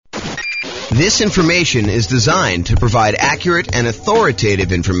This information is designed to provide accurate and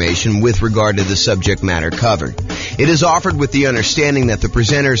authoritative information with regard to the subject matter covered. It is offered with the understanding that the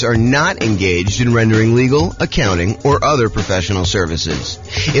presenters are not engaged in rendering legal, accounting, or other professional services.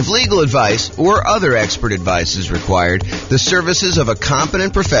 If legal advice or other expert advice is required, the services of a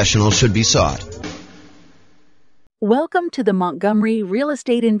competent professional should be sought. Welcome to the Montgomery Real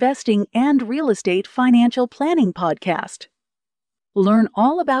Estate Investing and Real Estate Financial Planning Podcast. Learn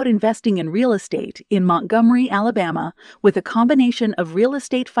all about investing in real estate in Montgomery, Alabama, with a combination of real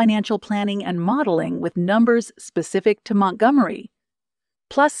estate financial planning and modeling with numbers specific to Montgomery,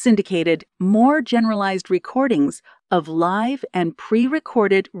 plus syndicated, more generalized recordings of live and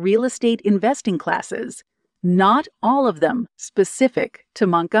pre-recorded real estate investing classes, not all of them specific to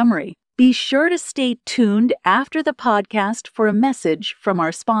Montgomery. Be sure to stay tuned after the podcast for a message from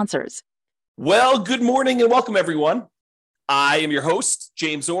our sponsors. Well, good morning and welcome, everyone. I am your host,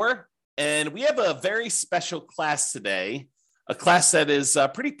 James Orr, and we have a very special class today, a class that is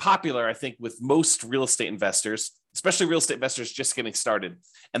pretty popular, I think, with most real estate investors, especially real estate investors just getting started.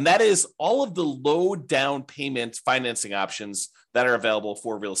 And that is all of the low down payment financing options that are available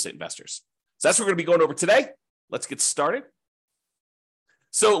for real estate investors. So that's what we're going to be going over today. Let's get started.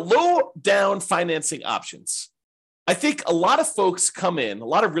 So low down financing options. I think a lot of folks come in, a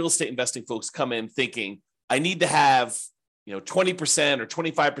lot of real estate investing folks come in thinking, I need to have 20% or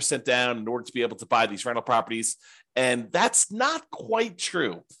 25% down in order to be able to buy these rental properties. And that's not quite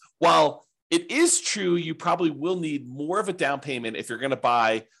true. While it is true, you probably will need more of a down payment if you're going to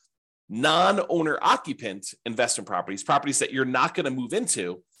buy non-owner occupant investment properties, properties that you're not going to move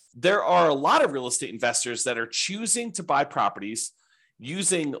into. There are a lot of real estate investors that are choosing to buy properties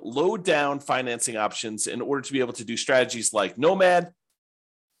using low down financing options in order to be able to do strategies like nomad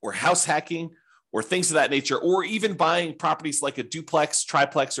or house hacking or things of that nature, or even buying properties like a duplex,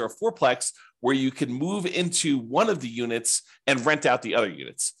 triplex, or a fourplex, where you can move into one of the units and rent out the other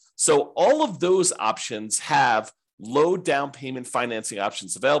units. So all of those options have low down payment financing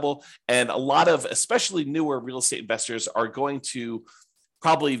options available. And a lot of, especially newer real estate investors, are going to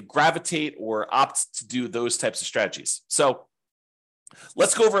probably gravitate or opt to do those types of strategies. So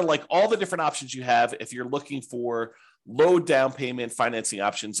let's go over like all the different options you have if you're looking for low down payment financing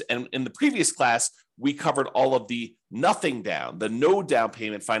options. And in the previous class, we covered all of the nothing down, the no down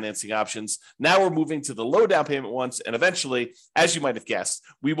payment financing options. Now we're moving to the low down payment ones. And eventually, as you might have guessed,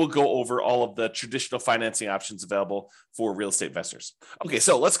 we will go over all of the traditional financing options available for real estate investors. Okay,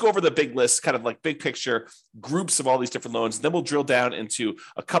 so let's go over the big list, kind of like big picture groups of all these different loans. And then we'll drill down into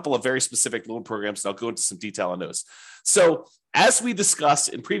a couple of very specific loan programs, and I'll go into some detail on those. So as we discussed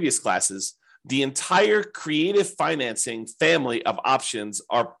in previous classes, the entire creative financing family of options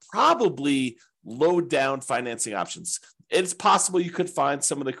are probably low down financing options. It's possible you could find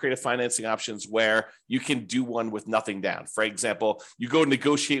some of the creative financing options where you can do one with nothing down. For example, you go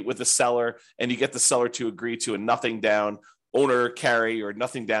negotiate with the seller and you get the seller to agree to a nothing down owner carry or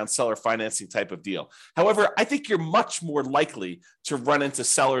nothing down seller financing type of deal. However, I think you're much more likely to run into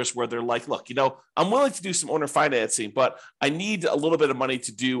sellers where they're like, look, I'm willing to do some owner financing, but I need a little bit of money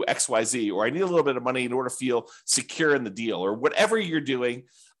to do XYZ, or I need a little bit of money in order to feel secure in the deal, or whatever you're doing.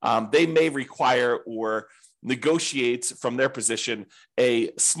 They may require or negotiate from their position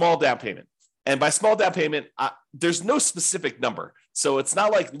a small down payment. And by small down payment, there's no specific number. So it's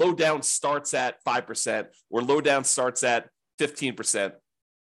not like low down starts at 5% or low down starts at 15%.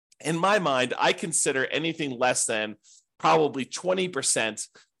 In my mind, I consider anything less than probably 20%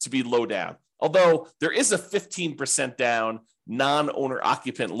 to be low down. Although there is a 15% down non-owner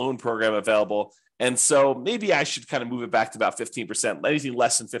occupant loan program available. And so maybe I should kind of move it back to about 15%. Anything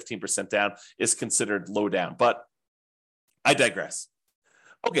less than 15% down is considered low down, but I digress.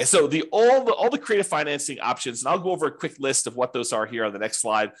 Okay, so all the creative financing options, and I'll go over a quick list of what those are here on the next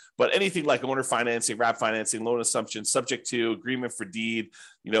slide, but anything like owner financing, wrap financing, loan assumption, subject to, agreement for deed,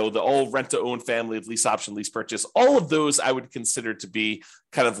 the old rent-to-own family of lease option, lease purchase, all of those I would consider to be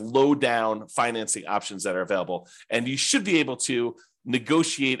kind of low down financing options that are available. And you should be able to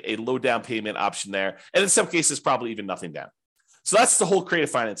negotiate a low down payment option there. And in some cases, probably even nothing down. So that's the whole creative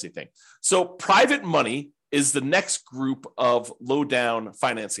financing thing. So private money is the next group of low down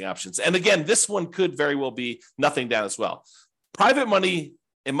financing options. And again, this one could very well be nothing down as well. Private money,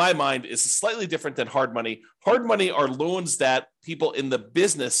 in my mind, is slightly different than hard money. Hard money are loans that people in the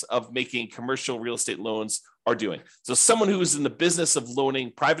business of making commercial real estate loans are doing. So someone who is in the business of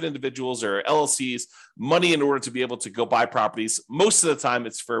loaning private individuals or LLCs money in order to be able to go buy properties. Most of the time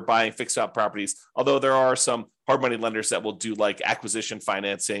it's for buying fixed out properties, although there are some hard money lenders that will do like acquisition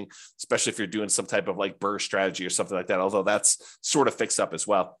financing, especially if you're doing some type of like BRRRR strategy or something like that, although that's sort of fixed up as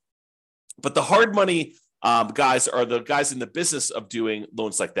well. But the hard money guys are the guys in the business of doing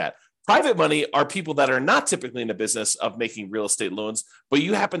loans like that. Private money are people that are not typically in the business of making real estate loans, but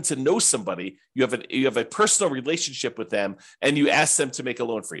you happen to know somebody, you have a personal relationship with them, and you ask them to make a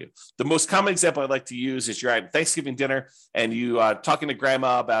loan for you. The most common example I like to use is you're at Thanksgiving dinner and you talking to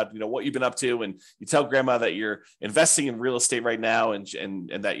grandma about what you've been up to, and you tell grandma that you're investing in real estate right now and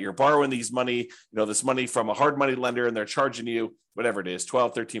that you're borrowing this money from a hard money lender, and they're charging you whatever it is,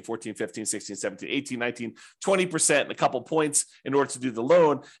 12, 13, 14, 15, 16, 17, 18, 19, 20% and a couple points in order to do the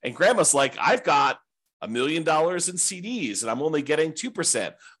loan. And grandma's like, I've got $1 million in CDs and I'm only getting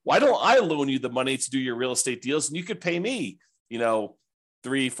 2%. Why don't I loan you the money to do your real estate deals? And you could pay me,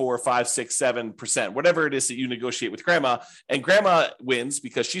 3, 4, 5, 6, 7%, whatever it is that you negotiate with grandma. And grandma wins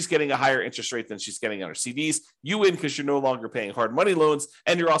because she's getting a higher interest rate than she's getting on her CDs. You win because you're no longer paying hard money loans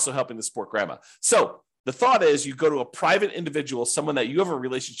and you're also helping to support grandma. So the thought is you go to a private individual, someone that you have a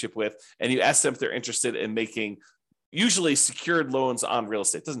relationship with, and you ask them if they're interested in making usually secured loans on real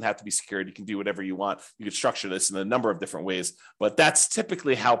estate. It doesn't have to be secured. You can do whatever you want. You can structure this in a number of different ways, but that's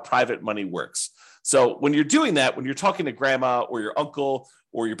typically how private money works. So when you're doing that, when you're talking to grandma or your uncle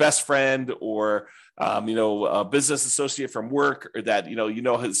or your best friend or a business associate from work, or that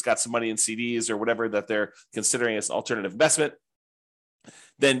has got some money in CDs or whatever that they're considering as an alternative investment,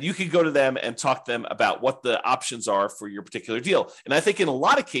 then you can go to them and talk to them about what the options are for your particular deal. And I think in a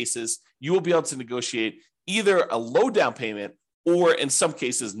lot of cases, you will be able to negotiate either a low down payment or in some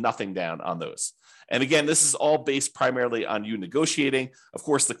cases, nothing down on those. And again, this is all based primarily on you negotiating. Of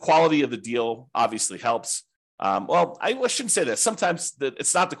course, the quality of the deal obviously helps. I shouldn't say that. Sometimes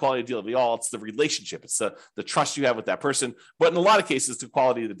it's not the quality of the deal at all. It's the relationship. It's the trust you have with that person. But in a lot of cases, the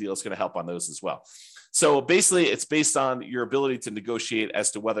quality of the deal is going to help on those as well. So basically, it's based on your ability to negotiate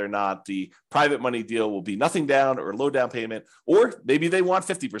as to whether or not the private money deal will be nothing down or low down payment, or maybe they want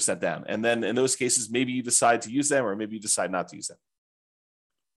 50% down. And then in those cases, maybe you decide to use them or maybe you decide not to use them.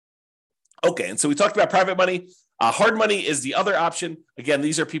 Okay, and so we talked about private money. Hard money is the other option. Again,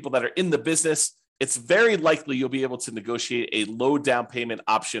 these are people that are in the business. It's very likely you'll be able to negotiate a low down payment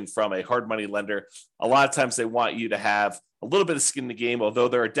option from a hard money lender. A lot of times they want you to have a little bit of skin in the game, although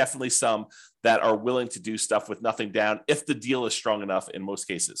there are definitely some that are willing to do stuff with nothing down if the deal is strong enough in most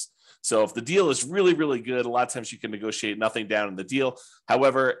cases. So if the deal is really, really good, a lot of times you can negotiate nothing down in the deal.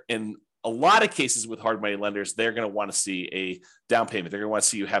 However, in a lot of cases with hard money lenders, they're going to want to see a down payment. They're going to want to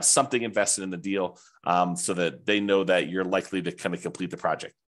see you have something invested in the deal so that they know that you're likely to kind of complete the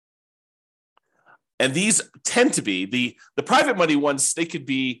project. And these tend to be the private money ones. They could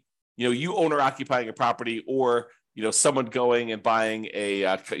be, you owner occupying a property, or someone going and buying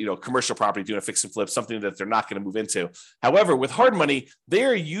a commercial property, doing a fix and flip, something that they're not going to move into. However, with hard money,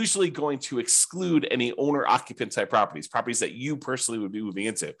 they're usually going to exclude any owner occupant type properties that you personally would be moving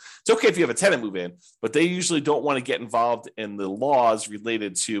into. It's okay if you have a tenant move in, but they usually don't want to get involved in the laws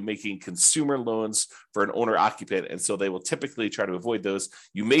related to making consumer loans for an owner occupant. And so they will typically try to avoid those.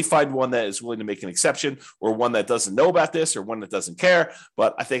 You may find one that is willing to make an exception, or one that doesn't know about this, or one that doesn't care.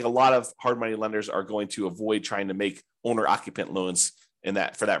 But I think a lot of hard money lenders are going to avoid trying to make owner occupant loans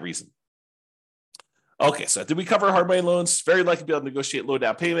for that reason. Okay, so did we cover hard money loans? Very likely to be able to negotiate low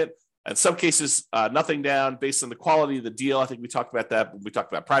down payment. In some cases, nothing down based on the quality of the deal. I think we talked about that. When we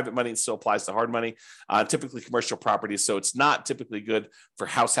talked about private money, it still applies to hard money, typically commercial properties. So it's not typically good for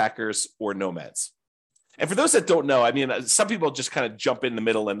house hackers or nomads. And for those that don't know, some people just kind of jump in the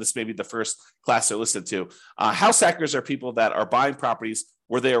middle, and this may be the first class they're listened to. House hackers are people that are buying properties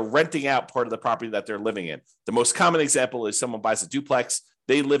where they are renting out part of the property that they're living in. The most common example is someone buys a duplex.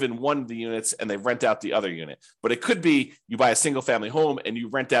 They live in one of the units and they rent out the other unit. But it could be you buy a single family home and you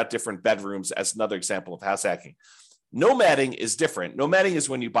rent out different bedrooms, as another example of house hacking. Nomading is different. Nomading is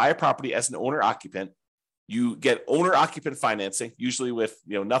when you buy a property as an owner occupant. You get owner occupant financing, usually with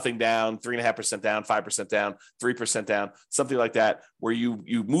nothing down, 3.5% down, 5% down, 3% down, something like that, where you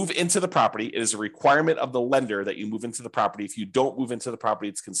move into the property. It is a requirement of the lender that you move into the property. If you don't move into the property,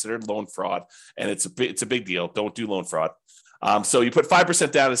 it's considered loan fraud, and it's a big deal. Don't do loan fraud. So you put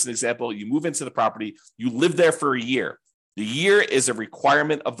 5% down as an example. You move into the property. You live there for a year. The year is a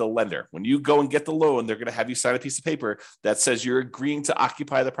requirement of the lender. When you go and get the loan, they're going to have you sign a piece of paper that says you're agreeing to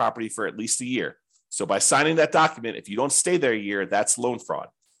occupy the property for at least a year. So by signing that document, if you don't stay there a year, that's loan fraud.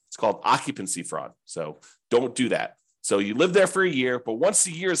 It's called occupancy fraud. So don't do that. So you live there for a year, but once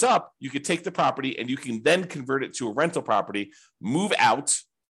the year is up, you can take the property and you can then convert it to a rental property, move out,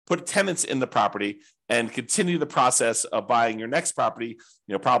 put tenants in the property, and continue the process of buying your next property,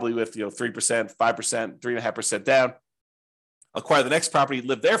 probably with 3%, 5%, 3.5% down. Acquire the next property,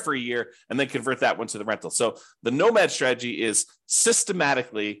 live there for a year, and then convert that one to the rental. So the nomad strategy is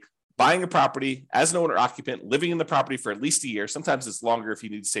systematically buying a property as an owner occupant, living in the property for at least a year. Sometimes it's longer if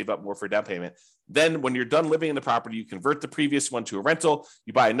you need to save up more for a down payment. Then when you're done living in the property, you convert the previous one to a rental,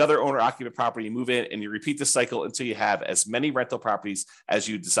 you buy another owner occupant property, you move in, and you repeat the cycle until you have as many rental properties as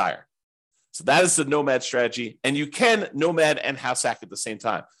you desire. So that is the nomad strategy. And you can nomad and house hack at the same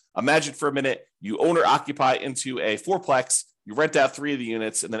time. Imagine for a minute, you owner occupy into a fourplex, you rent out 3 of the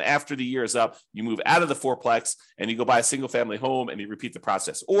units, and then after the year is up, you move out of the fourplex and you go buy a single family home and you repeat the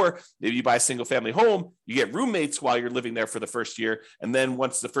process. Or maybe you buy a single family home, you get roommates while you're living there for the first year. And then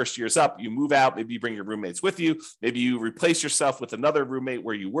once the first year is up, you move out, maybe you bring your roommates with you, maybe you replace yourself with another roommate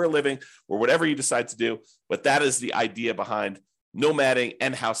where you were living or whatever you decide to do. But that is the idea behind nomading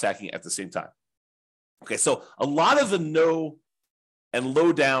and house hacking at the same time. Okay, so a lot of the no and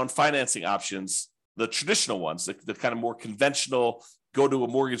low down financing options, the traditional ones, the kind of more conventional, go to a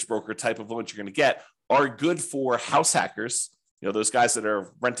mortgage broker type of loans you're going to get, are good for house hackers. You know, those guys that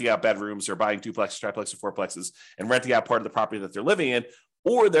are renting out bedrooms or buying duplexes, triplexes, or fourplexes and renting out part of the property that they're living in,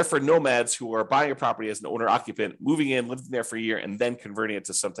 or they're for nomads who are buying a property as an owner occupant, moving in, living there for a year, and then converting it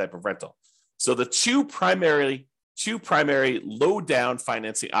to some type of rental. So the two primary low down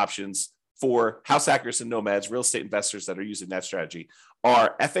financing options for house hackers and nomads, real estate investors that are using that strategy,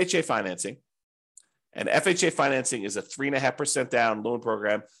 are FHA financing. And FHA financing is a 3.5% down loan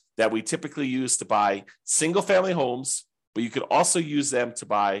program that we typically use to buy single family homes, but you could also use them to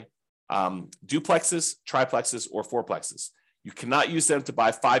buy duplexes, triplexes, or fourplexes. You cannot use them to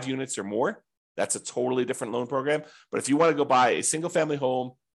buy 5 units or more. That's a totally different loan program. But if you want to go buy a single family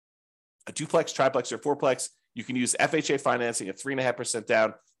home, a duplex, triplex, or fourplex, you can use FHA financing, a 3.5%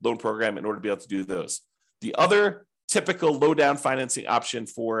 down loan program, in order to be able to do those. The other typical low down financing option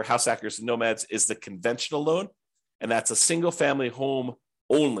for house hackers and nomads is the conventional loan, and that's a single family home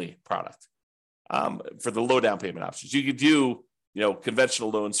only product for the low down payment options. You could do,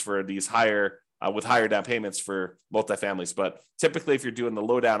 conventional loans for these higher with higher down payments for multifamilies, but typically if you're doing the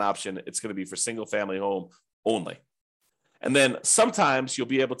low down option, it's going to be for single family home only. And then sometimes you'll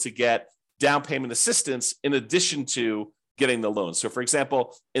be able to get down payment assistance in addition to getting the loan. So for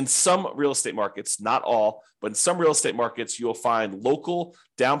example, in some real estate markets, not all, but in some real estate markets, you'll find local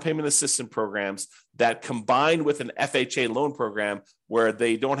down payment assistance programs that combine with an FHA loan program where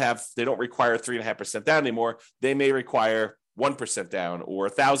they don't require 3.5% down anymore. They may require 1% down or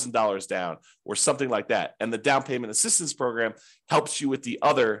 $1,000 down or something like that. And the down payment assistance program helps you with the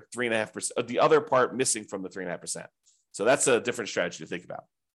other 3.5%, the other part missing from the 3.5%. So that's a different strategy to think about.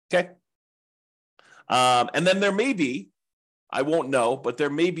 Okay. And then there may be, I won't know, but there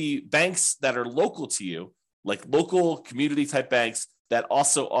may be banks that are local to you, like local community type banks that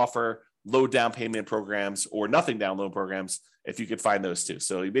also offer low down payment programs or nothing down loan programs, if you could find those too.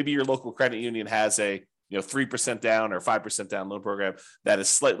 So maybe your local credit union has a 3% down or 5% down loan program that is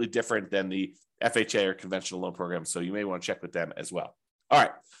slightly different than the FHA or conventional loan program. So you may want to check with them as well. All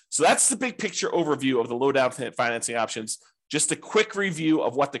right. So that's the big picture overview of the low down financing options. Just a quick review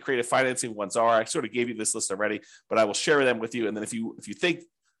of what the creative financing ones are. I sort of gave you this list already, but I will share them with you. And then if you think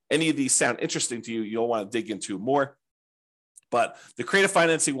any of these sound interesting to you, you'll want to dig into more. But the creative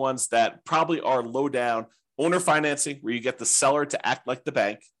financing ones that probably are low down: owner financing, where you get the seller to act like the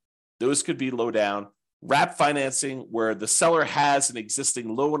bank. Those could be low down. Wrap financing, where the seller has an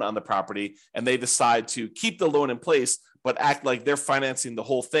existing loan on the property and they decide to keep the loan in place, but act like they're financing the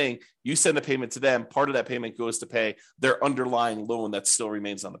whole thing. You send a payment to them. Part of that payment goes to pay their underlying loan that still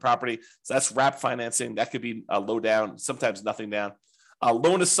remains on the property. So that's wrap financing. That could be low down, sometimes nothing down.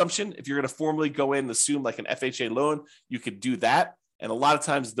 Loan assumption, if you're going to formally go in and assume like an FHA loan, you could do that. And a lot of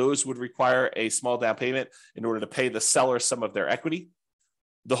times those would require a small down payment in order to pay the seller some of their equity.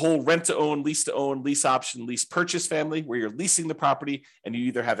 The whole rent to own, lease option, lease purchase family, where you're leasing the property and you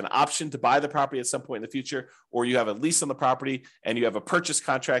either have an option to buy the property at some point in the future, or you have a lease on the property and you have a purchase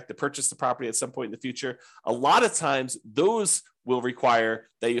contract to purchase the property at some point in the future. A lot of times those will require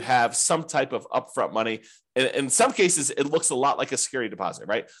that you have some type of upfront money. And in some cases, it looks a lot like a security deposit,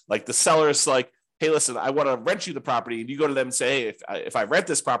 right? Like the seller is like, hey, listen, I want to rent you the property. And you go to them and say, hey, if I rent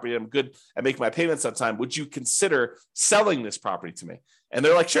this property, I'm good at making my payments on time. Would you consider selling this property to me? And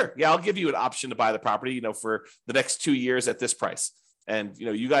they're like, sure, yeah, I'll give you an option to buy the property, for the next 2 years at this price. And,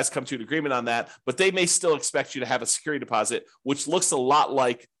 you guys come to an agreement on that, but they may still expect you to have a security deposit, which looks a lot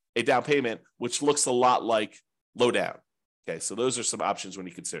like a down payment, which looks a lot like low down. Okay. So those are some options when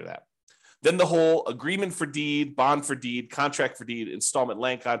you consider that. Then the whole agreement for deed, bond for deed, contract for deed, installment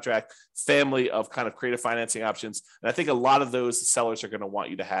land contract, family of kind of creative financing options. And I think a lot of those sellers are going to want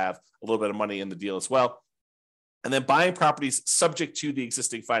you to have a little bit of money in the deal as well. And then buying properties subject to the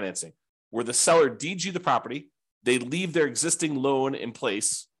existing financing, where the seller deeds you the property, they leave their existing loan in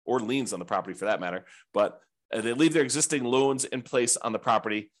place, or liens on the property for that matter, but they leave their existing loans in place on the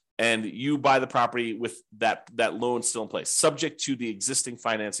property, and you buy the property with that loan still in place, subject to the existing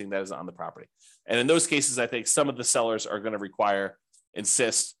financing that is on the property. And in those cases, I think some of the sellers are going to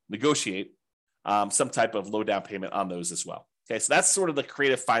negotiate some type of low down payment on those as well. Okay, so that's sort of the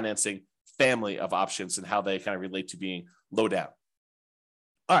creative financing family of options and how they kind of relate to being low down.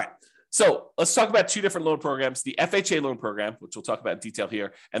 All right, so let's talk about two different loan programs, the FHA loan program, which we'll talk about in detail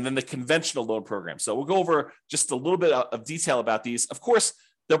here, and then the conventional loan program. So we'll go over just a little bit of detail about these. Of course,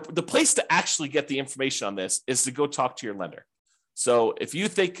 the place to actually get the information on this is to go talk to your lender. So if you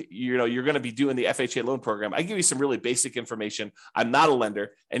think you're going to be doing the FHA loan program, I give you some really basic information. I'm not a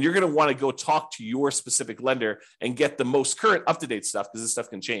lender, and you're going to want to go talk to your specific lender and get the most current, up-to-date stuff, because this stuff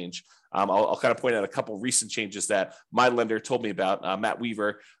can change. I'll kind of point out a couple of recent changes that my lender told me about. Matt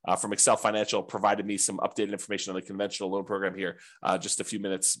Weaver from Excel Financial provided me some updated information on the conventional loan program here just a few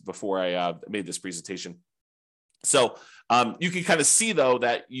minutes before I made this presentation. So you can kind of see, though,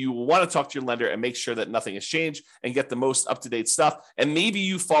 that you want to talk to your lender and make sure that nothing has changed and get the most up-to-date stuff. And maybe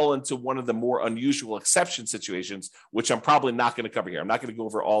you fall into one of the more unusual exception situations, which I'm probably not going to cover here. I'm not going to go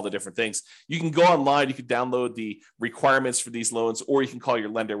over all the different things. You can go online, you can download the requirements for these loans, or you can call your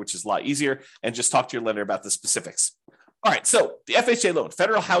lender, which is a lot easier, and just talk to your lender about the specifics. All right, so the FHA loan,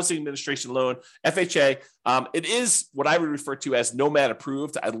 Federal Housing Administration loan, FHA, it is what I would refer to as nomad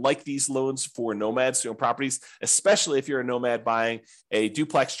approved. I like these loans for nomads who own properties, especially if you're a nomad buying a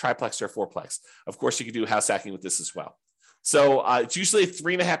duplex, triplex, or fourplex. Of course, you can do house hacking with this as well. So it's usually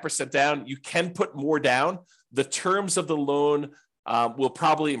 3.5% down. You can put more down. The terms of the loan will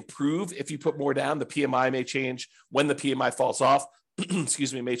probably improve if you put more down. The PMI may change when the PMI falls off.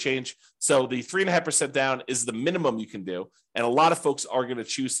 May change. So the 3.5% down is the minimum you can do. And a lot of folks are going to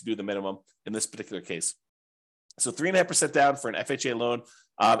choose to do the minimum in this particular case. So 3.5% down for an FHA loan.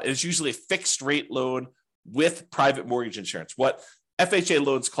 It is usually a fixed rate loan with private mortgage insurance, what FHA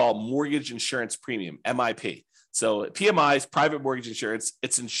loans call mortgage insurance premium, MIP. So PMI is private mortgage insurance.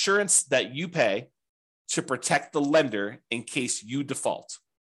 It's insurance that you pay to protect the lender in case you default.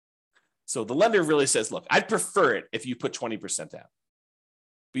 So the lender really says, look, I'd prefer it if you put 20% down.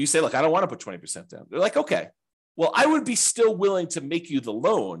 But you say, look, I don't want to put 20% down. They're like, okay, well, I would be still willing to make you the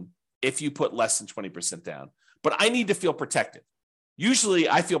loan if you put less than 20% down, but I need to feel protected. Usually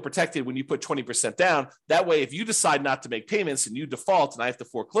I feel protected when you put 20% down. That way, if you decide not to make payments and you default and I have to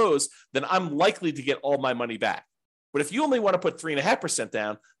foreclose, then I'm likely to get all my money back. But if you only want to put 3.5%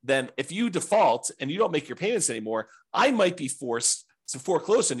 down, then if you default and you don't make your payments anymore, I might be forced to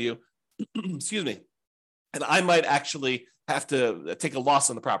foreclose on you, excuse me, and I might actually have to take a loss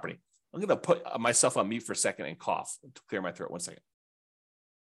on the property. I'm going to put myself on mute for a second and cough to clear my throat. 1 second.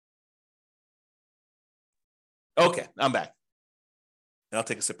 Okay, I'm back. And I'll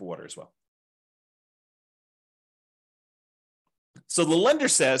take a sip of water as well. So the lender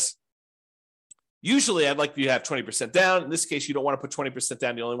says, usually I'd like you to have 20% down. In this case, you don't want to put 20%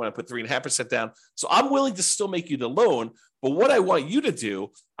 down. You only want to put 3.5% down. So I'm willing to still make you the loan. But what I want you to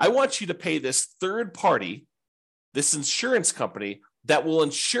do, I want you to pay this third party, this insurance company that will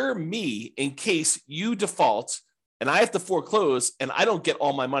insure me in case you default and I have to foreclose and I don't get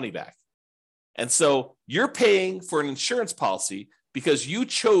all my money back. And so you're paying for an insurance policy because you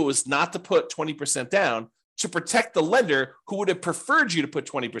chose not to put 20% down to protect the lender who would have preferred you to put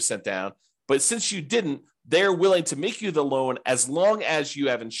 20% down. But since you didn't, they're willing to make you the loan as long as you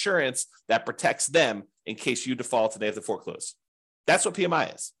have insurance that protects them in case you default and they have to foreclose. That's what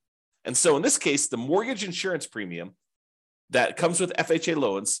PMI is. And so in this case, the mortgage insurance premium that comes with FHA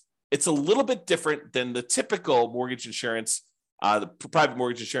loans, it's a little bit different than the typical mortgage insurance, the private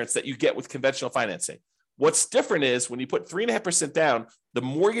mortgage insurance that you get with conventional financing. What's different is when you put 3.5% down, the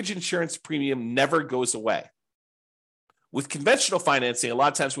mortgage insurance premium never goes away. With conventional financing, a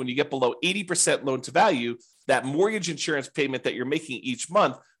lot of times when you get below 80% loan to value, that mortgage insurance payment that you're making each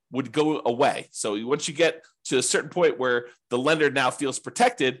month would go away. So once you get to a certain point where the lender now feels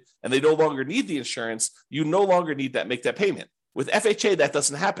protected and they no longer need the insurance, you no longer need that, make that payment. With FHA, that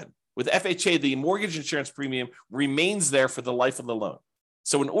doesn't happen. With FHA, the mortgage insurance premium remains there for the life of the loan.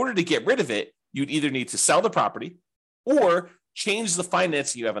 So in order to get rid of it, you'd either need to sell the property or change the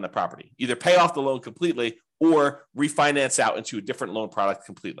financing you have on the property, either pay off the loan completely or refinance out into a different loan product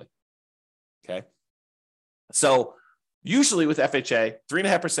completely. Okay. So usually with FHA,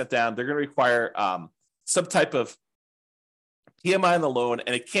 3.5% down, they're going to require some type of PMI on the loan,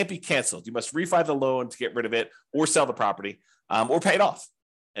 and it can't be canceled. You must refi the loan to get rid of it or sell the property or pay it off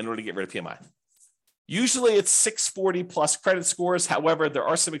in order to get rid of PMI. Usually it's 640 plus credit scores. However, there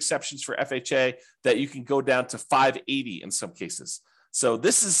are some exceptions for FHA that you can go down to 580 in some cases. So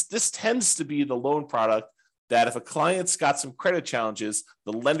this tends to be the loan product that if a client's got some credit challenges,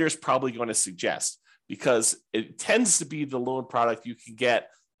 the lender's probably going to suggest, because it tends to be the loan product you can get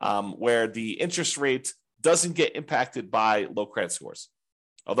where the interest rate doesn't get impacted by low credit scores.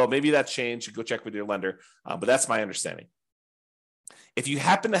 Although maybe that's changed, you go check with your lender, but that's my understanding. If you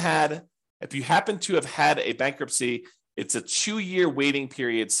happen to have had a bankruptcy, it's a 2-year waiting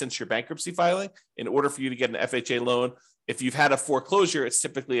period since your bankruptcy filing in order for you to get an FHA loan. If you've had a foreclosure, it's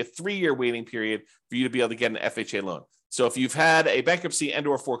typically a 3-year waiting period for you to be able to get an FHA loan. So if you've had a bankruptcy and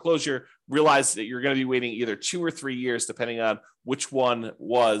or foreclosure, realize that you're going to be waiting either 2 or 3 years, depending on which one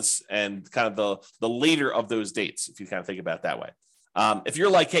was and kind of the later of those dates, if you kind of think about it that way. If you're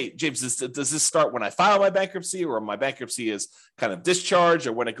like, hey, James, does this start when I file my bankruptcy, or my bankruptcy is kind of discharged,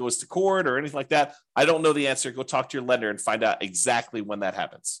 or when it goes to court or anything like that? I don't know the answer. Go talk to your lender and find out exactly when that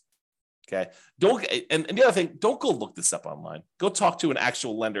happens. Okay. And the other thing, don't go look this up online. Go talk to an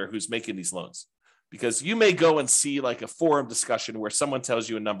actual lender who's making these loans, because you may go and see like a forum discussion where someone tells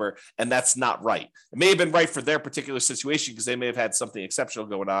you a number and that's not right. It may have been right for their particular situation because they may have had something exceptional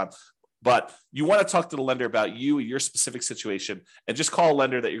going on. But you want to talk to the lender about you, your specific situation, and just call a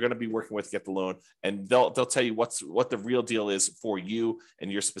lender that you're going to be working with to get the loan, and they'll tell you what the real deal is for you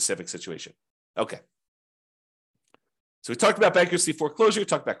and your specific situation. Okay. So we talked about bankruptcy, foreclosure, we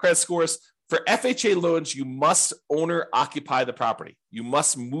talked about credit scores. For FHA loans, you must owner occupy the property. You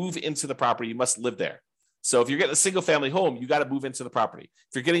must move into the property. You must live there. So if you're getting a single family home, you got to move into the property.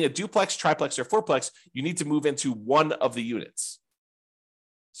 If you're getting a duplex, triplex, or fourplex, you need to move into one of the units.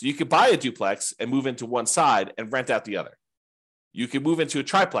 So you could buy a duplex and move into one side and rent out the other. You can move into a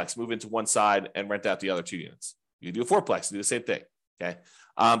triplex, move into one side and rent out the other 2 units. You can do a fourplex, do the same thing. Okay.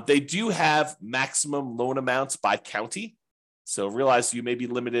 They do have maximum loan amounts by county. So realize you may be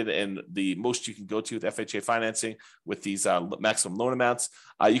limited in the most you can go to with FHA financing with these maximum loan amounts.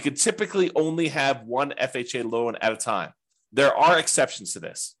 You can typically only have one FHA loan at a time. There are exceptions to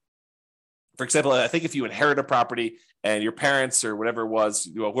this. For example, I think if you inherit a property and your parents or whatever it was,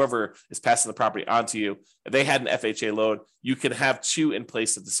 whoever is passing the property onto you, they had an FHA loan, you can have 2 in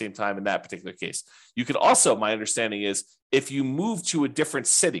place at the same time in that particular case. You could also, my understanding is, if you move to a different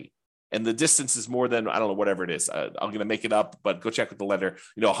city and the distance is more than, I don't know, whatever it is, I'm going to make it up, but go check with the lender,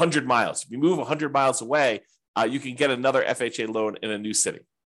 100 miles. If you move 100 miles away, you can get another FHA loan in a new city.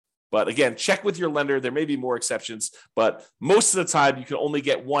 But again, check with your lender. There may be more exceptions, but most of the time you can only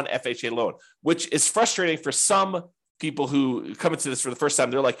get one FHA loan, which is frustrating for some people who come into this for the first time.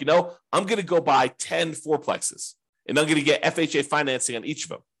 They're like, I'm going to go buy 10 fourplexes and I'm going to get FHA financing on each of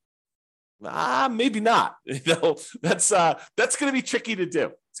them. Maybe not. That's going to be tricky to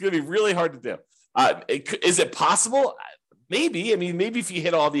do. It's going to be really hard to do. Is it possible? Maybe. I mean, maybe if you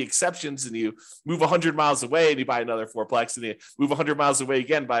hit all the exceptions and you move 100 miles away and you buy another fourplex, and you move 100 miles away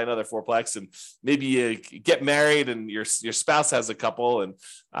again, buy another fourplex, and maybe you get married and your spouse has a couple and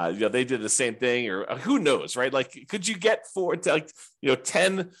they did the same thing, or who knows, right? Like, could you get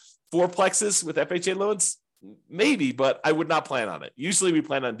 10 fourplexes with FHA loans? Maybe, but I would not plan on it. Usually we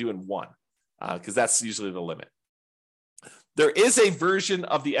plan on doing one because that's usually the limit. There is a version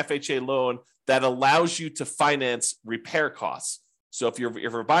of the FHA loan that allows you to finance repair costs. So if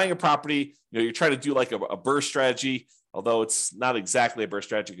you're buying a property, you're trying to do like a BRRRR strategy, although it's not exactly a BRRRR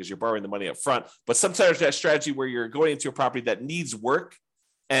strategy because you're borrowing the money up front, but sometimes that strategy where you're going into a property that needs work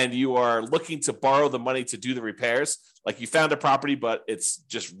and you are looking to borrow the money to do the repairs. Like you found a property, but it's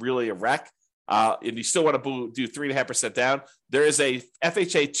just really a wreck. And you still want to do 3.5% down. There is a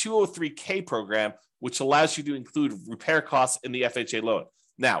FHA 203K program, which allows you to include repair costs in the FHA loan.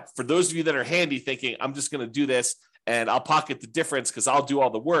 Now, for those of you that are handy thinking, I'm just going to do this and I'll pocket the difference because I'll do all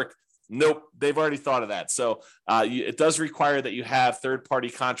the work. Nope, they've already thought of that. So it does require that you have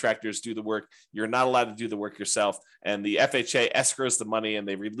third-party contractors do the work. You're not allowed to do the work yourself. And the FHA escrows the money and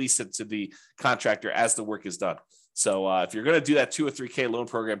they release it to the contractor as the work is done. So if you're going to do that 203K loan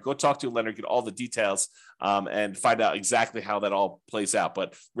program, go talk to a lender, get all the details, and find out exactly how that all plays out.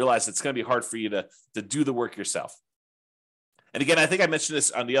 But realize it's going to be hard for you to do the work yourself. And again, I think I mentioned this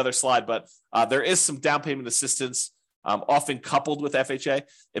on the other slide, but there is some down payment assistance often coupled with FHA.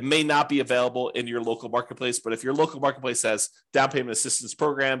 It may not be available in your local marketplace, but if your local marketplace has down payment assistance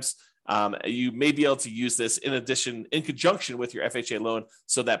programs, you may be able to use this in conjunction with your FHA loan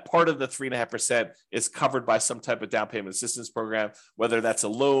so that part of the 3.5% is covered by some type of down payment assistance program, whether that's a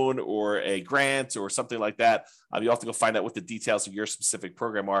loan or a grant or something like that. You have to go find out what the details of your specific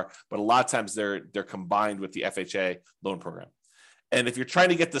program are, but a lot of times they're combined with the FHA loan program. And if you're trying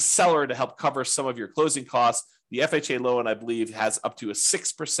to get the seller to help cover some of your closing costs, the FHA loan, I believe, has up to a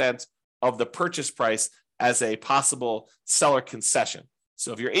 6% of the purchase price as a possible seller concession.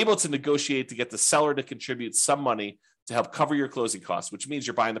 So if you're able to negotiate to get the seller to contribute some money to help cover your closing costs, which means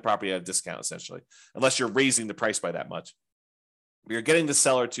you're buying the property at a discount, essentially, unless you're raising the price by that much. If you're getting the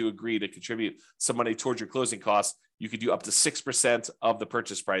seller to agree to contribute some money towards your closing costs, you could do up to 6% of the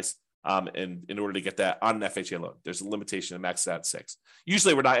purchase price in order to get that on an FHA loan. There's a limitation to max out at 6.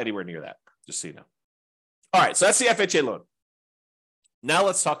 Usually we're not anywhere near that, just so you know. All right, so that's the FHA loan. Now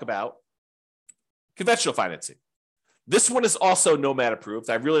let's talk about conventional financing. This one is also Nomad approved.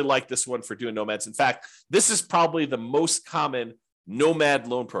 I really like this one for doing Nomads. In fact, this is probably the most common Nomad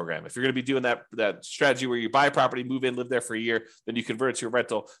loan program. If you're going to be doing that strategy where you buy a property, move in, live there for a year, then you convert it to a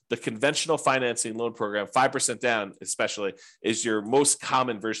rental, the conventional financing loan program, 5% down especially, is your most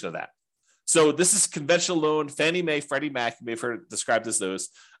common version of that. So this is conventional loan, Fannie Mae, Freddie Mac, you may have heard it described as those.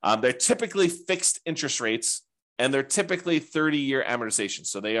 They're typically fixed interest rates, and they're typically 30-year amortization.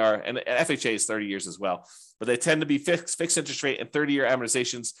 So they are, and FHA is 30 years as well, but they tend to be fixed interest rate and 30-year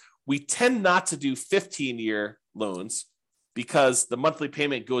amortizations. We tend not to do 15-year loans because the monthly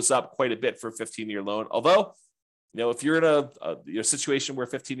payment goes up quite a bit for a 15-year loan. Although, if you're in a situation where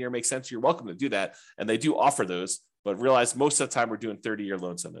 15-year makes sense, you're welcome to do that. And they do offer those, but realize most of the time we're doing 30-year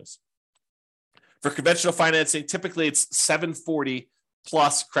loans on those. For conventional financing, typically it's 740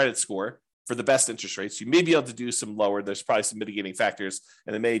 plus credit score for the best interest rates. You may be able to do some lower. There's probably some mitigating factors,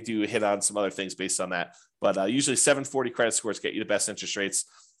 and they may do hit on some other things based on that. But usually 740 credit scores get you the best interest rates.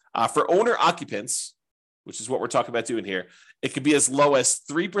 For owner occupants, which is what we're talking about doing here, it could be as low as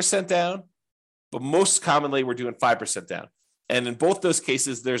 3% down, but most commonly we're doing 5% down. And in both those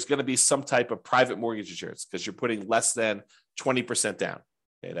cases, there's going to be some type of private mortgage insurance because you're putting less than 20% down.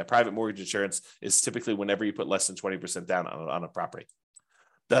 Okay, that private mortgage insurance is typically whenever you put less than 20% down on a property.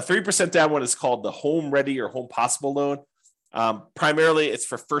 The 3% down one is called the Home Ready or Home Possible loan. Primarily, it's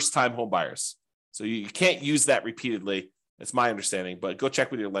for first-time home buyers. So you can't use that repeatedly. It's my understanding, but go check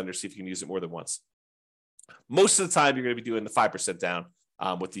with your lender, see if you can use it more than once. Most of the time, you're going to be doing the 5% down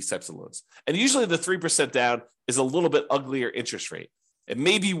with these types of loans. And usually the 3% down is a little bit uglier interest rate. It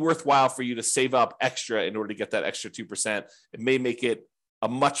may be worthwhile for you to save up extra in order to get that extra 2%. It may make it a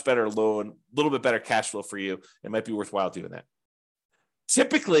much better loan, a little bit better cash flow for you. It might be worthwhile doing that.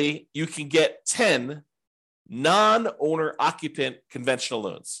 Typically, you can get 10 non-owner occupant conventional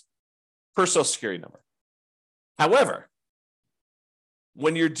loans per Social Security number. However,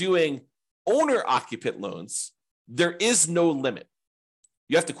 when you're doing owner occupant loans, there is no limit.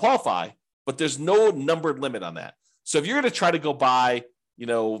 You have to qualify, but there's no numbered limit on that. So if you're going to try to go buy,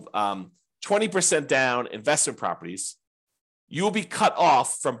 20% down investment properties, you will be cut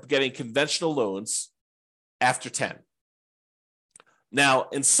off from getting conventional loans after 10. Now,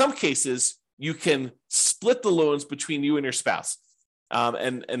 in some cases, you can split the loans between you and your spouse.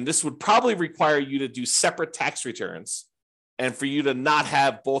 And this would probably require you to do separate tax returns and for you to not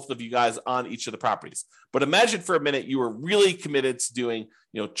have both of you guys on each of the properties. But imagine for a minute you were really committed to doing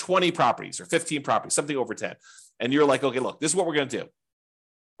 20 properties or 15 properties, something over 10. And you're like, okay, look, this is what we're going to do.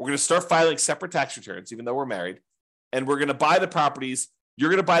 We're going to start filing separate tax returns, even though we're married. And we're going to buy the properties. You're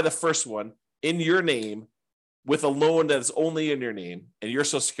going to buy the first one in your name with a loan that is only in your name and your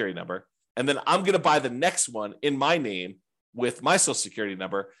Social Security number. And then I'm going to buy the next one in my name with my Social Security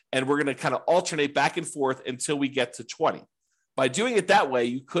number. And we're going to kind of alternate back and forth until we get to 20. By doing it that way,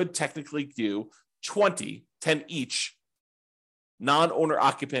 you could technically do 10 each non-owner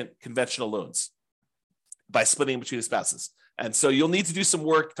occupant conventional loans by splitting between the spouses. And so you'll need to do some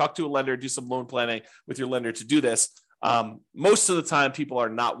work, talk to a lender, do some loan planning with your lender to do this. Most of the time, people are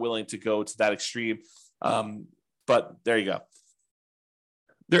not willing to go to that extreme. But there you go.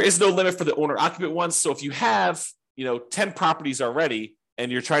 There is no limit for the owner occupant ones. So if you have, 10 properties already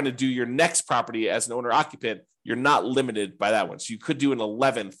and you're trying to do your next property as an owner occupant, you're not limited by that one. So you could do an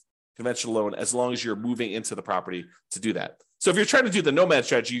 11th conventional loan as long as you're moving into the property to do that. So if you're trying to do the Nomad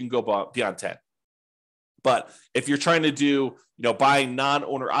strategy, you can go beyond 10. But if you're trying to do, buying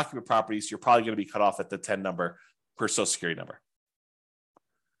non-owner occupant properties, you're probably going to be cut off at the 10 number per Social Security number.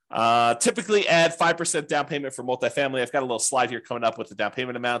 Typically add 5% down payment for multifamily. I've got a little slide here coming up with the down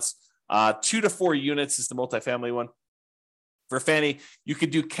payment amounts. 2 to 4 units is the multifamily one. For Fannie, you could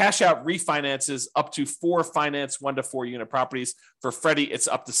do cash out refinances up to 4 finance 1 to 4 unit properties. For Freddie, it's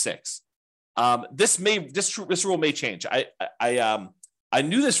up to 6. This rule may change. I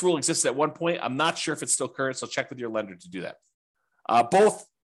knew this rule existed at one point. I'm not sure if it's still current, so check with your lender to do that. Both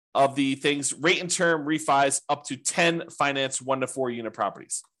of the things, rate and term refis up to 10 finance 1 to 4 unit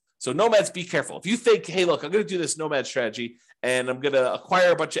properties. So Nomads, be careful. If you think, hey, look, I'm going to do this Nomad strategy and I'm going to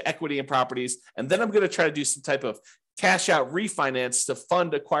acquire a bunch of equity in properties, and then I'm going to try to do some type of cash out refinance to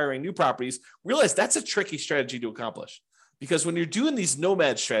fund acquiring new properties, realize that's a tricky strategy to accomplish. Because when you're doing these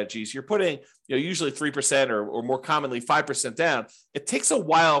nomad strategies, you're putting usually 3% or more commonly 5% down. It takes a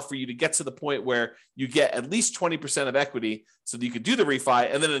while for you to get to the point where you get at least 20% of equity so that you could do the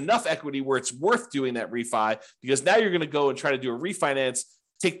refi, and then enough equity where it's worth doing that refi, because now you're going to go and try to do a refinance,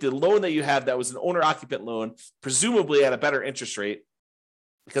 take the loan that you have that was an owner-occupant loan, presumably at a better interest rate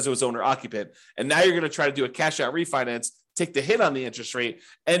because it was owner-occupant, and now you're going to try to do a cash-out refinance, take the hit on the interest rate,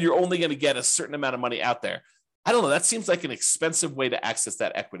 and you're only going to get a certain amount of money out there. I don't know. That seems like an expensive way to access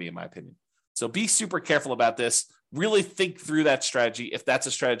that equity, in my opinion. So be super careful about this. Really think through that strategy if that's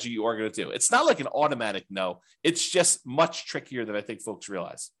a strategy you are going to do. It's not like an automatic no. It's just much trickier than I think folks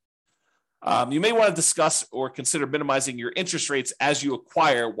realize. You may want to discuss or consider minimizing your interest rates as you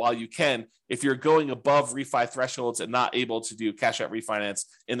acquire while you can if you're going above refi thresholds and not able to do cash out refinance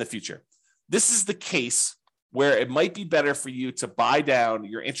in the future. This is the case where it might be better for you to buy down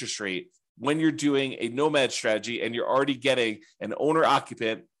your interest rate when you're doing a nomad strategy and you're already getting an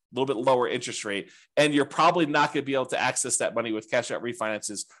owner-occupant, a little bit lower interest rate, and you're probably not going to be able to access that money with cash-out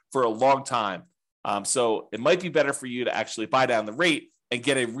refinances for a long time. So it might be better for you to actually buy down the rate and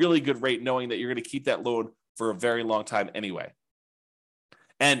get a really good rate knowing that you're going to keep that loan for a very long time anyway.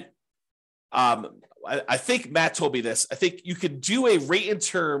 And I think Matt told me this. I think you could do a rate and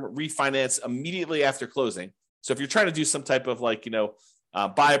term refinance immediately after closing. So if you're trying to do some type of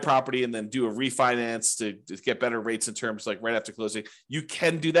buy a property and then do a refinance to get better rates in terms like right after closing, you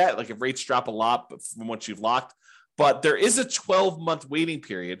can do that. Like if rates drop a lot from what you've locked, but there is a 12-month waiting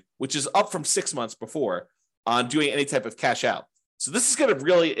period, which is up from 6 months before on doing any type of cash out. So this is going to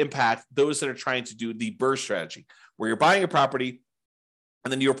really impact those that are trying to do the BRRRR strategy, where you're buying a property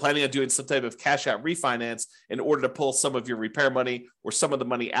and then you're planning on doing some type of cash out refinance in order to pull some of your repair money or some of the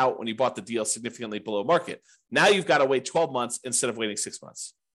money out when you bought the deal significantly below market. Now you've got to wait 12 months instead of waiting 6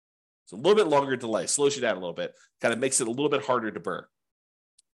 months. So a little bit longer delay, slows you down a little bit, kind of makes it a little bit harder to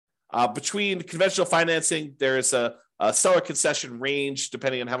BRRRR. Between conventional financing, there is a seller concession range,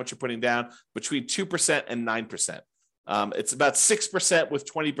 depending on how much you're putting down, between 2% and 9%. It's about 6%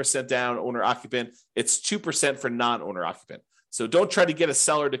 with 20% down owner occupant. It's 2% for non-owner occupant. So don't try to get a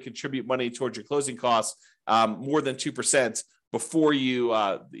seller to contribute money towards your closing costs more than 2% before you,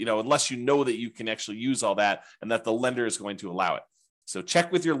 unless you know that you can actually use all that and that the lender is going to allow it. So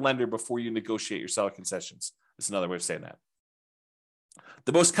check with your lender before you negotiate your seller concessions. That's another way of saying that.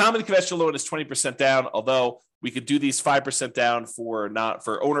 The most common conventional loan is 20% down, although we could do these 5% down for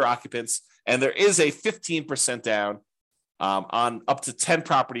owner occupants, and there is a 15% down on up to 10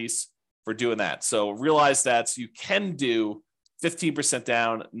 properties for doing that. So realize that you can do 15%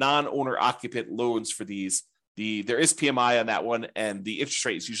 down non-owner occupant loans for these. There is PMI on that one, and the interest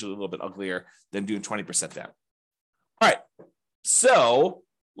rate is usually a little bit uglier than doing 20% down. All right, so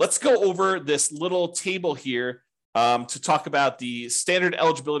let's go over this little table here to talk about the standard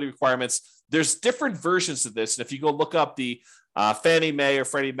eligibility requirements. There's different versions of this, and if you go look up the Fannie Mae or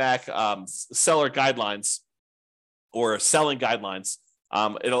Freddie Mac seller guidelines or selling guidelines,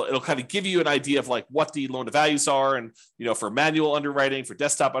 it'll kind of give you an idea of like what the loan to values are, and for manual underwriting, for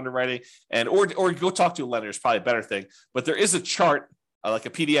desktop underwriting, and or go talk to a lender is probably a better thing. But there is a chart, like a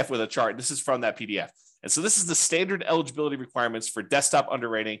PDF with a chart. This is from that PDF, and so this is the standard eligibility requirements for desktop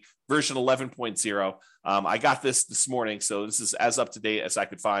underwriting version 11.0. I got this morning, so this is as up to date as I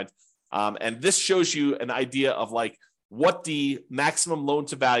could find, and this shows you an idea of like what the maximum loan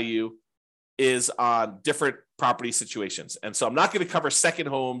to value is on different property situations. And so I'm not going to cover second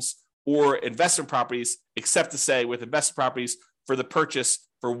homes or investment properties, except to say with investment properties for the purchase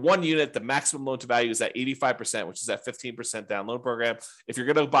for one unit, the maximum loan to value is at 85%, which is that 15% down loan program. If you're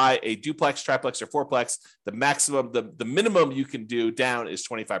going to buy a duplex, triplex, or fourplex, the maximum, the minimum you can do down is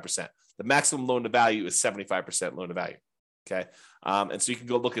 25%. The maximum loan to value is 75% loan to value. Okay. And so you can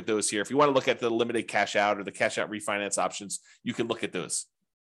go look at those here. If you want to look at the limited cash out or the cash out refinance options, you can look at those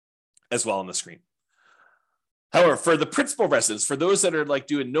as well on the screen. However, for the principal residents, for those that are like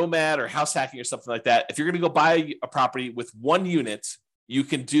doing nomad or house hacking or something like that, if you're going to go buy a property with one unit, you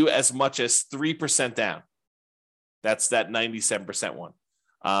can do as much as 3% down. That's that 97% one.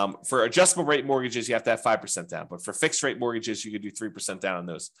 For adjustable rate mortgages, you have to have 5% down. But for fixed rate mortgages, you could do 3% down on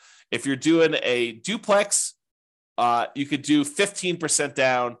those. If you're doing a duplex, you could do 15%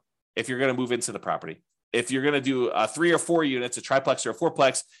 down if you're going to move into the property. If you're going to do 3 or 4 units, a triplex or a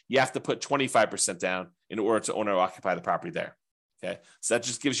fourplex, you have to put 25% down in order to own or occupy the property there. Okay, so that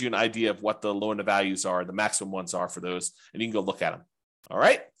just gives you an idea of what the loan to values are, the maximum ones are for those, and you can go look at them. All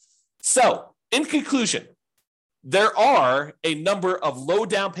right. So in conclusion, there are a number of low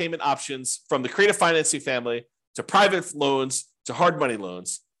down payment options from the creative financing family to private loans, to hard money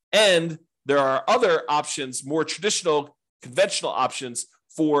loans. And there are other options, more traditional, conventional options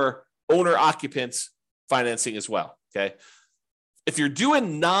for owner-occupant financing as well, okay? If you're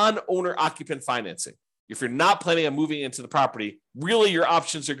doing non-owner occupant financing, if you're not planning on moving into the property, really your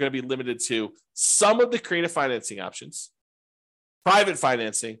options are going to be limited to some of the creative financing options, private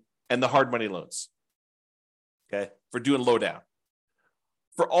financing, and the hard money loans, okay, for doing low down.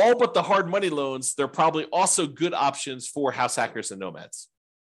 For all but the hard money loans, there are probably also good options for house hackers and nomads.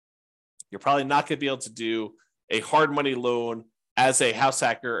 You're probably not going to be able to do a hard money loan as a house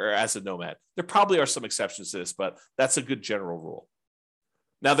hacker or as a nomad. There probably are some exceptions to this, but that's a good general rule.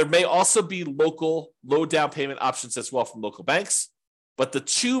 Now, there may also be local low down payment options as well from local banks, but the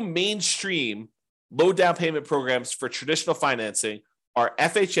two mainstream low down payment programs for traditional financing are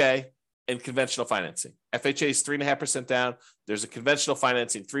FHA and conventional financing. FHA is 3.5% down. There's a conventional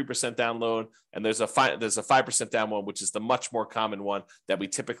financing 3% down loan, and there's a 5% down one, which is the much more common one that we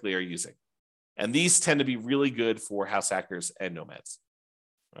typically are using. And these tend to be really good for house hackers and nomads.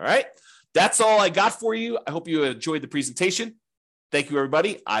 All right, that's all I got for you. I hope you enjoyed the presentation. Thank you,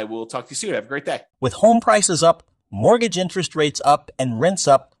 everybody. I will talk to you soon. Have a great day. With home prices up, mortgage interest rates up, and rents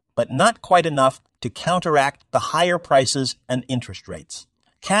up, but not quite enough to counteract the higher prices and interest rates.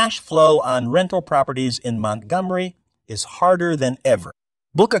 Cash flow on rental properties in Montgomery is harder than ever.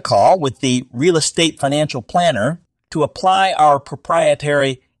 Book a call with the Real Estate Financial Planner to apply our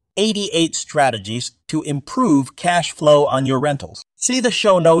proprietary 88 strategies to improve cash flow on your rentals. See the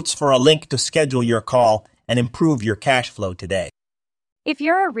show notes for a link to schedule your call and improve your cash flow today. If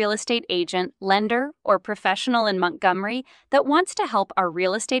you're a real estate agent, lender, or professional in Montgomery that wants to help our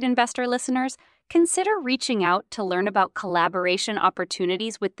real estate investor listeners, consider reaching out to learn about collaboration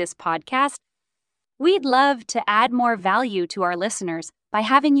opportunities with this podcast. We'd love to add more value to our listeners by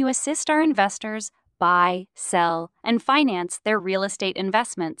having you assist our investors buy, sell, and finance their real estate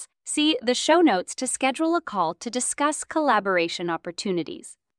investments. See the show notes to schedule a call to discuss collaboration opportunities.